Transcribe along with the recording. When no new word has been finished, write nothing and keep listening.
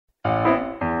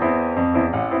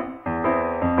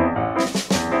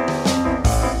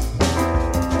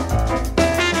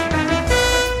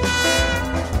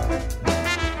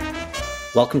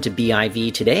Welcome to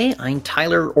BIV Today. I'm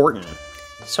Tyler Orton.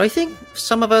 So I think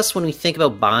some of us, when we think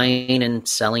about buying and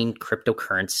selling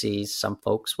cryptocurrencies, some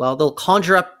folks, well, they'll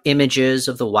conjure up images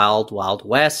of the wild, wild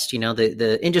west.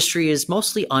 The industry is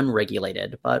mostly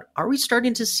unregulated, but are we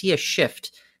starting to see a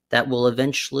shift that will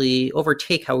eventually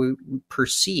overtake how we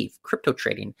perceive crypto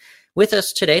trading? With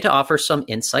us today to offer some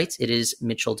insights, it is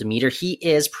Mitchell Demeter. He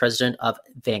is president of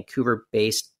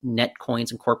Vancouver-based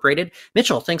Netcoins Incorporated.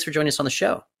 Mitchell, thanks for joining us on the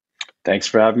show. Thanks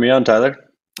for having me on, Tyler.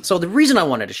 So the reason I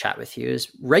wanted to chat with you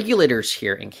is regulators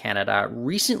here in Canada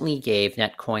recently gave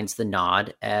Netcoins the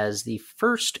nod as the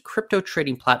first crypto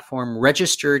trading platform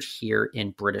registered here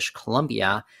in British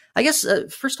Columbia. I guess,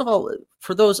 first of all,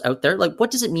 for those out there, what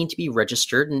does it mean to be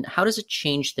registered, and how does it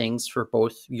change things for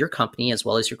both your company as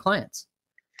well as your clients?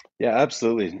 Yeah,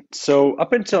 absolutely. So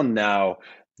up until now,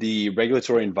 the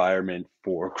regulatory environment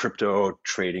for crypto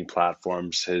trading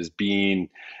platforms has been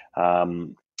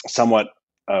somewhat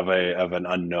of an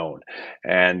unknown,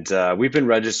 and we've been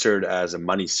registered as a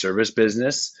money service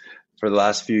business for the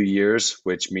last few years,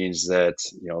 which means that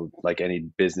like any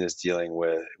business dealing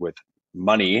with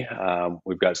money,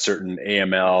 we've got certain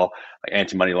AML, like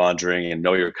anti-money laundering, and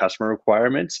know your customer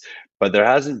requirements, but there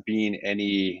hasn't been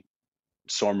any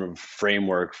sort of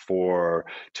framework to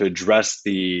address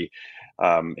the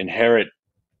inherent,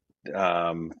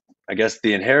 the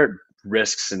inherent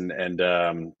risks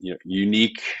and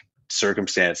unique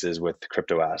circumstances with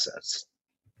crypto assets.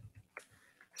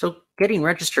 So getting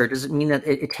registered, does it mean that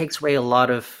it takes away a lot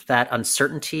of that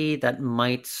uncertainty that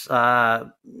might,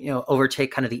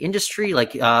 overtake kind of the industry,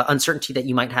 uncertainty that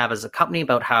you might have as a company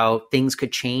about how things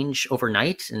could change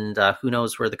overnight, and who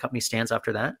knows where the company stands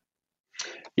after that?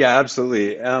 Yeah,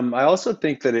 absolutely. I also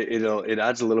think that it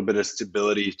adds a little bit of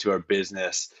stability to our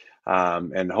business,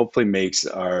 and hopefully makes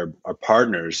our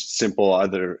partners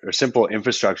simple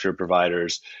infrastructure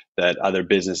providers that other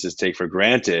businesses take for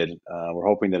granted. We're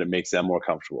hoping that it makes them more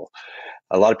comfortable.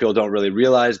 A lot of people don't really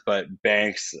realize, but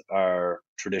banks are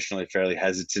traditionally fairly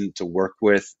hesitant to work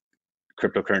with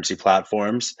cryptocurrency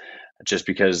platforms just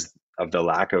because of the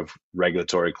lack of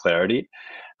regulatory clarity.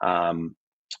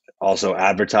 Also,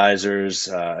 advertisers,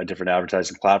 different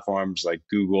advertising platforms like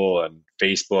Google and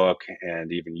Facebook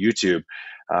and even YouTube,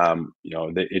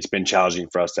 it's been challenging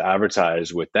for us to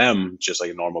advertise with them just like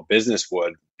a normal business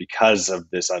would because of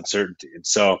this uncertainty. And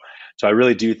so I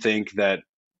really do think that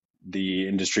the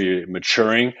industry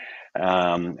maturing,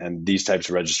 and these types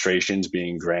of registrations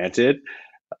being granted,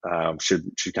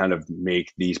 should kind of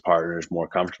make these partners more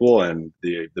comfortable and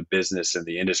the business and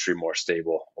the industry more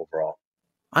stable overall.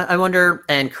 I wonder,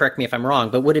 and correct me if I'm wrong,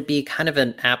 but would it be kind of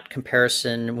an apt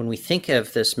comparison when we think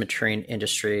of this maturing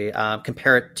industry,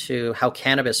 compare it to how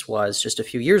cannabis was just a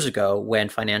few years ago, when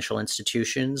financial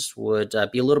institutions would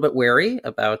be a little bit wary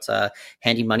about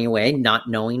handing money away, not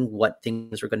knowing what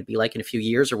things were going to be like in a few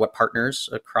years or what partners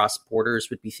across borders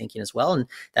would be thinking as well. And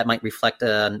that might reflect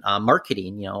on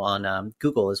marketing, on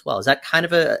Google as well. Is that kind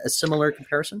of a similar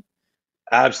comparison?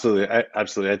 Absolutely,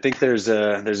 absolutely. I think there's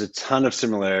a ton of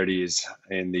similarities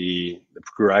in the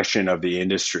progression of the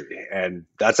industry, and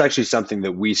that's actually something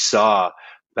that we saw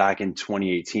back in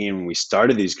 2018 when we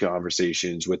started these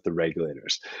conversations with the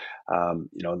regulators.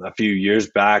 A few years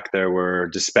back, there were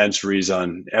dispensaries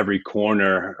on every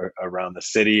corner around the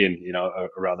city and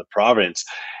around the province,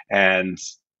 and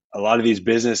a lot of these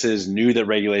businesses knew that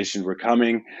regulations were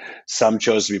coming. Some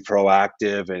chose to be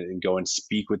proactive and go and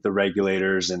speak with the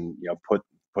regulators and put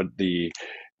the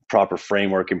proper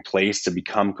framework in place to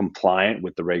become compliant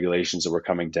with the regulations that were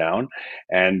coming down,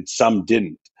 and some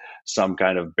didn't. Some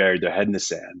kind of buried their head in the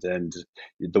sand, and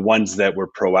the ones that were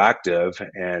proactive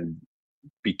and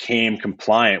became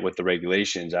compliant with the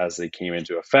regulations as they came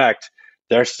into effect,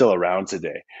 they're still around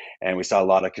today. And we saw a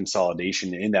lot of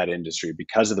consolidation in that industry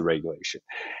because of the regulation.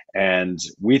 And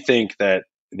we think that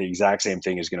the exact same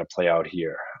thing is going to play out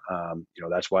here.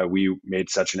 That's why we made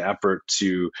such an effort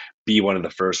to be one of the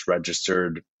first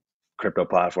registered crypto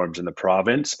platforms in the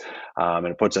province. And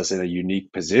it puts us in a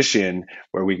unique position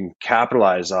where we can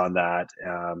capitalize on that,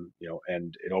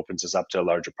 and it opens us up to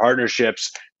larger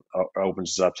partnerships,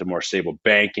 opens us up to more stable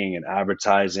banking and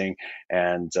advertising,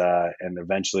 and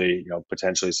eventually,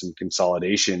 potentially some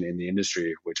consolidation in the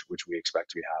industry, which we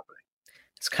expect to be happening.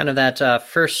 It's kind of that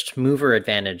first mover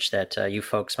advantage that you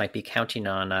folks might be counting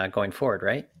on going forward,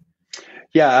 right?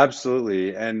 Yeah,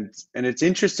 absolutely. And it's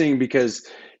interesting because,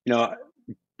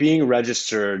 being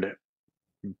registered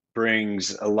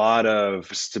brings a lot of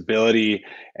stability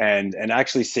and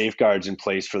actually safeguards in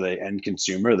place for the end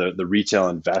consumer, the retail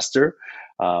investor.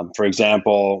 For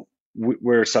example,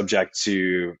 we're subject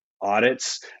to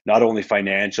audits, not only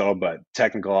financial, but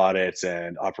technical audits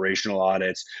and operational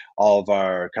audits. All of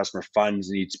our customer funds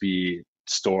need to be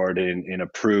stored in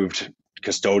approved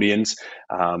custodians,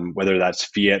 whether that's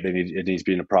fiat, it needs to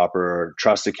be in a proper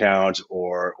trust account,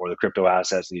 or the crypto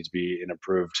assets need to be in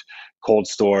approved cold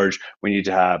storage. We need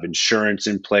to have insurance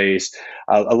in place.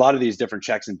 A lot of these different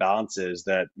checks and balances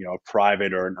that a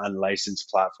private or an unlicensed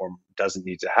platform doesn't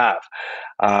need to have.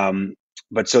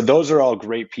 But so those are all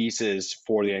great pieces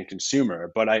for the end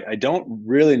consumer. But I don't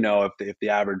really know if the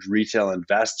average retail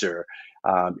investor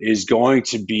is going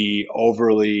to be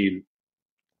overly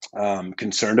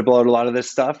concerned about a lot of this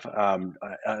stuff,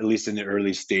 at least in the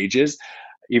early stages,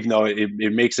 even though it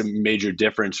makes a major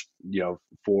difference,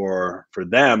 for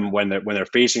them when they're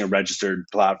facing a registered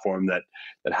platform that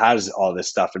has all this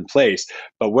stuff in place.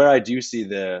 But where I do see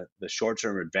the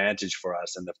short-term advantage for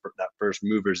us, and that first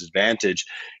mover's advantage,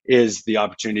 is the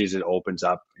opportunities it opens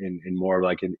up in more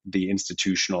like in the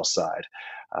institutional side.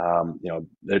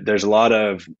 There's a lot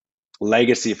of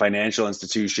legacy financial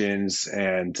institutions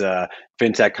and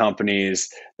fintech companies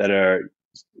that are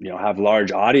have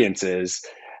large audiences,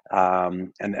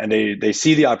 and they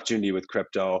see the opportunity with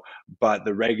crypto, but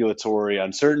the regulatory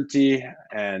uncertainty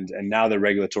and now the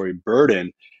regulatory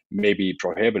burden may be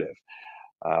prohibitive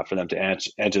for them to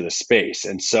enter the space.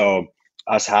 And so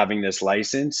us having this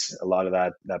license, a lot of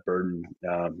that burden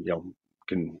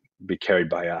can be carried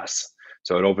by us.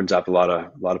 So it opens up a lot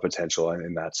of potential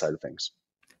in that side of things.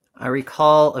 I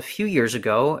recall a few years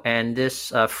ago, and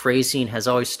this phrasing has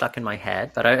always stuck in my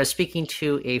head, but I was speaking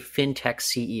to a fintech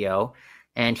CEO,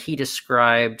 and he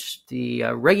described the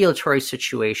regulatory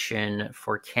situation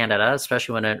for Canada,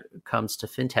 especially when it comes to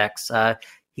fintechs.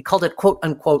 He called it, quote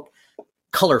unquote,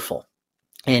 colorful,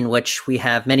 in which we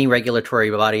have many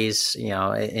regulatory bodies,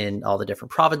 in all the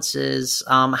different provinces.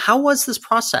 How was this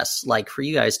process like for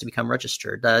you guys to become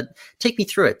registered? Take me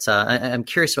through it. I'm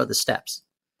curious about the steps.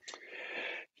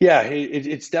 Yeah,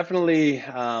 it's definitely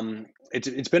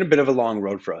it's been a bit of a long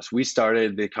road for us. We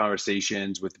started the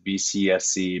conversations with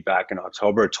BCSC back in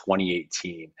October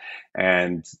 2018,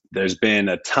 and there's been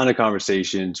a ton of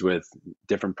conversations with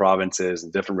different provinces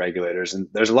and different regulators, and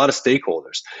there's a lot of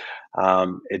stakeholders.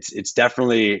 It's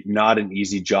definitely not an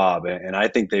easy job, and I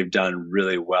think they've done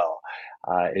really well.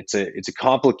 It's a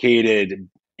complicated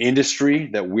industry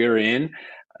that we're in.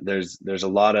 There's a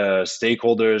lot of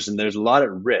stakeholders and there's a lot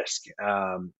at risk.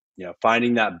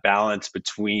 Finding that balance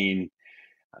between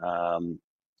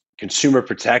consumer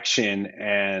protection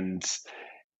and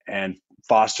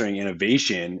fostering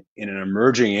innovation in an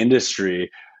emerging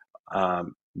industry,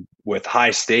 with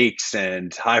high stakes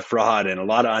and high fraud and a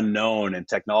lot of unknown and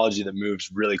technology that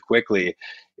moves really quickly,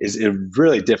 is a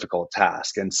really difficult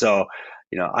task. And so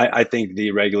I think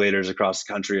the regulators across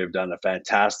the country have done a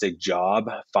fantastic job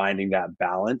finding that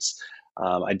balance.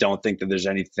 I don't think that there's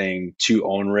anything too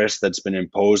onerous that's been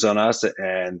imposed on us,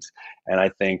 and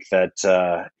I think that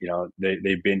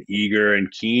they've been eager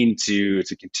and keen to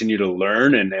continue to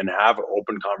learn and have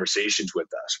open conversations with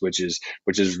us, which is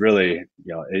really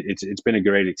it's been a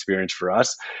great experience for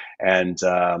us, and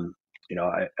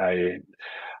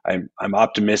I'm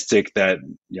optimistic that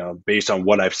based on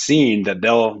what I've seen, that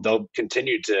they'll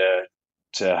continue to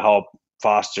help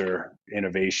foster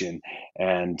innovation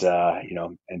and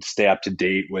and stay up to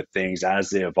date with things as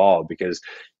they evolve, because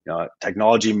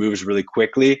technology moves really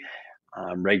quickly.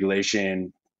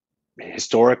 Regulation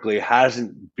historically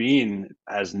hasn't been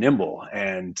as nimble,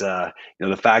 and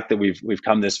the fact that we've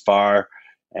come this far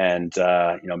and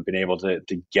been able to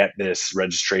get this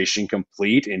registration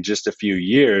complete in just a few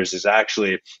years is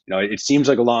actually, it seems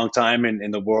like a long time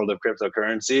in the world of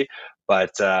cryptocurrency,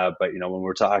 but when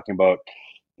we're talking about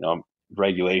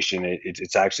regulation,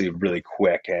 it's actually really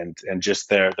quick, and just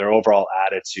their overall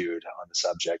attitude on the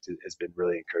subject has been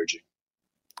really encouraging.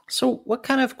 So what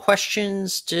kind of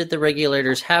questions did the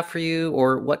regulators have for you,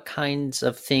 or what kinds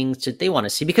of things did they want to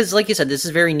see? Because like you said, this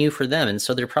is very new for them. And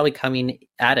so they're probably coming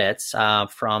at it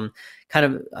from kind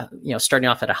of, starting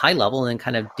off at a high level and then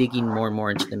kind of digging more and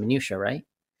more into the minutia, right?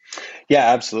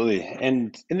 Yeah, absolutely.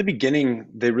 And in the beginning,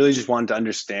 they really just wanted to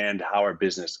understand how our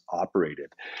business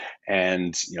operated,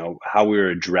 and how we were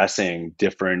addressing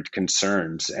different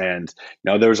concerns. And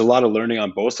there was a lot of learning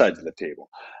on both sides of the table.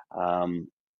 Um,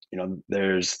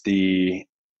 there's the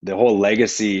whole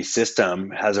legacy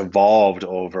system has evolved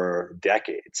over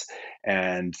decades,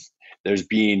 and there's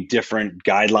been different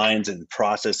guidelines and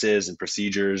processes and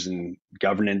procedures and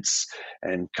governance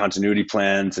and continuity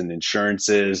plans and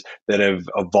insurances that have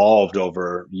evolved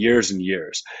over years and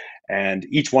years. And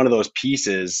each one of those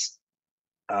pieces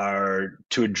are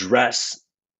to address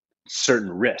certain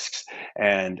risks,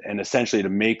 and essentially to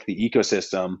make the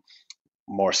ecosystem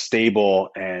more stable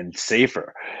and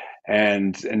safer.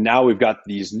 And now we've got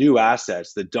these new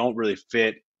assets that don't really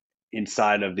fit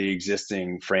inside of the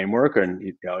existing framework,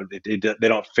 and they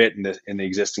don't fit in the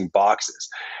existing boxes.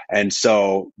 And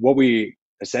so what we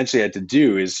essentially had to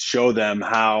do is show them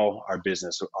how our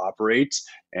business operates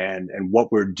and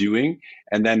what we're doing,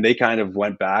 and then they kind of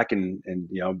went back and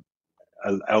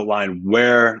outline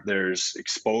where there's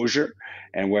exposure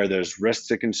and where there's risk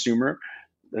to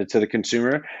the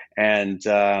consumer, and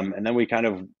then we kind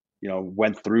of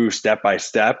went through step by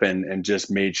step and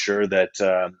just made sure that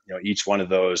each one of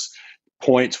those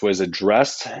points was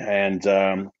addressed, and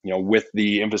with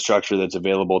the infrastructure that's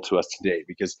available to us today,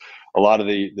 because a lot of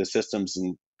the systems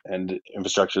and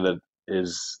infrastructure that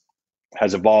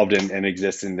has evolved and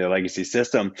exists in the legacy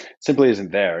system simply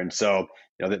isn't there. And so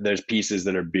there's pieces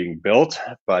that are being built,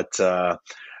 but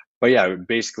yeah,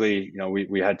 basically,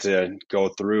 we had to go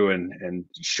through and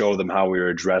show them how we were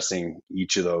addressing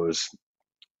each of those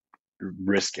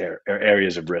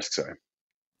areas of risk. Sorry.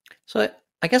 So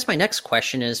I guess my next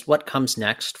question is, what comes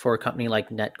next for a company like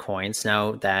Netcoins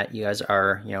now that you guys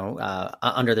are,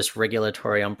 under this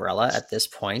regulatory umbrella at this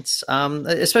point?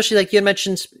 Especially like you had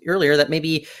mentioned earlier that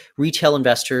maybe retail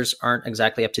investors aren't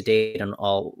exactly up to date on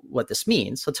all what this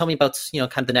means. So tell me about,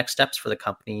 kind of the next steps for the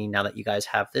company now that you guys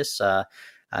have this,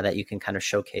 that you can kind of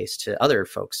showcase to other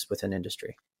folks within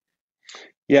industry.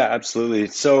 Yeah, absolutely.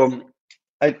 So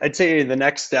I'd say the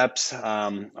next steps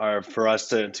are for us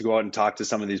to go out and talk to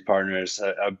some of these partners.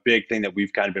 A big thing that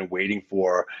we've kind of been waiting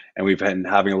for, and we've been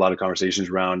having a lot of conversations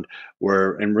around,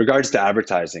 were in regards to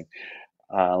advertising.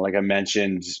 Like I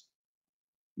mentioned,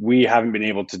 we haven't been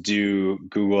able to do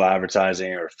Google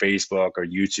advertising or Facebook or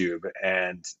YouTube.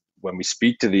 And when we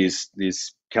speak to these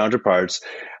counterparts,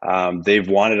 they've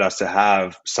wanted us to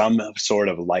have some sort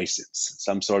of license,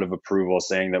 some sort of approval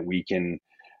saying that we can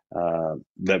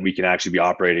actually be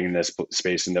operating in this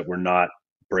space and that we're not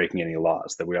breaking any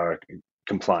laws, that we are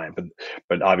compliant.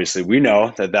 But obviously we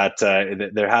know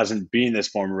that there hasn't been this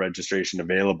form of registration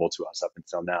available to us up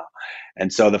until now.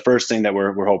 And so the first thing that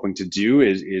we're hoping to do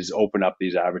is open up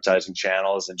these advertising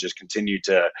channels and just continue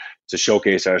to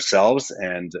showcase ourselves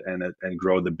and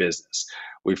grow the business.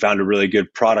 We found a really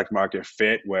good product market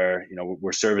fit where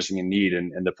we're servicing a need,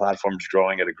 and the platform's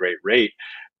growing at a great rate.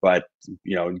 But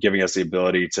giving us the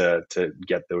ability to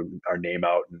get our name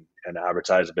out and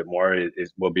advertise a bit more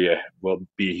will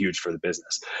be huge for the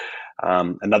business.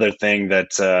 Another thing that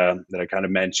I kind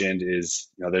of mentioned is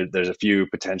there's a few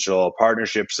potential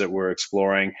partnerships that we're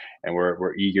exploring and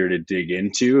we're eager to dig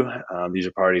into. These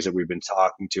are parties that we've been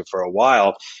talking to for a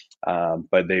while,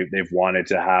 but they've wanted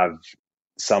to have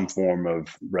some form of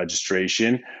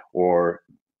registration or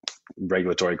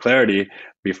regulatory clarity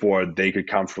before they could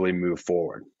comfortably move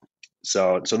forward.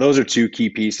 So those are two key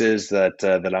pieces that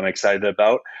I'm excited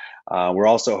about. We're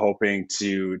also hoping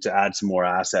to add some more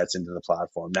assets into the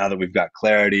platform now that we've got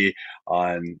clarity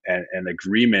on and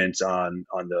agreement on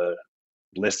the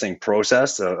listing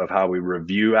process of how we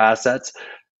review assets.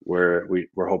 We're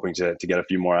hoping to get a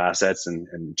few more assets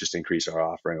and just increase our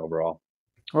offering overall.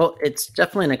 Well, it's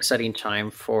definitely an exciting time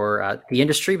for the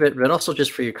industry, but also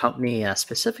just for your company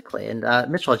specifically. And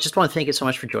Mitchell, I just want to thank you so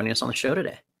much for joining us on the show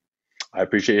today. I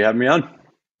appreciate you having me on.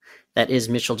 That is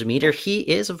Mitchell Demeter. He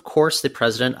is, of course, the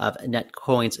president of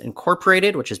Netcoins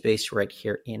Incorporated, which is based right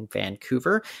here in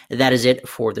Vancouver. That is it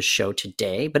for the show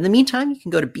today. But in the meantime, you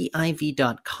can go to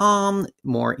BIV.com.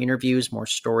 More interviews, more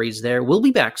stories there. We'll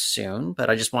be back soon, but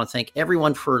I just want to thank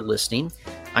everyone for listening.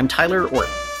 I'm Tyler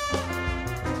Orton.